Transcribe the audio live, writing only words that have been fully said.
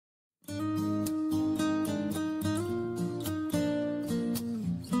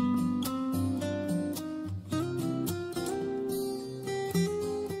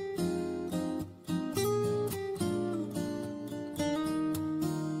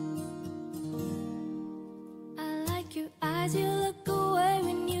eyes you look away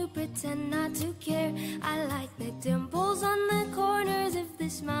when you pretend not to care. I like the dimples on the corners of the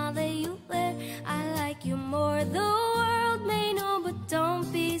smile that you wear. I like you more, the world may know, but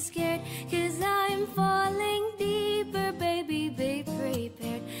don't be scared, 'cause I'm falling deeper, baby, be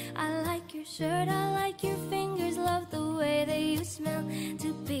prepared. I like your shirt, I like your fingers, love the way that you smell.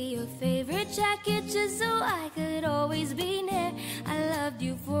 To be your favorite jacket just so I could always be near. I loved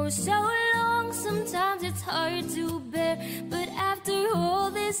you for so long, sometimes it's hard to bear, but after all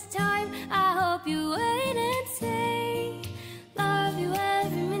this time, I hope you wait and say, love you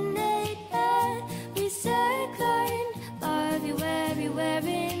every minute, every second. Love you everywhere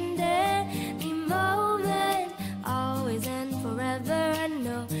in every moment, always and forever. I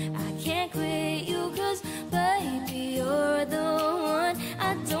know I can't quit you, 'cause baby, you're the one.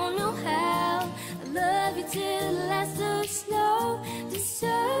 I don't know how I love you till the last of snow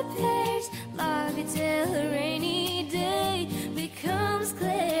disappears. Love you till a rainy day becomes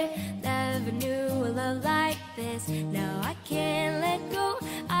clear. Never knew a love like this. Now I can't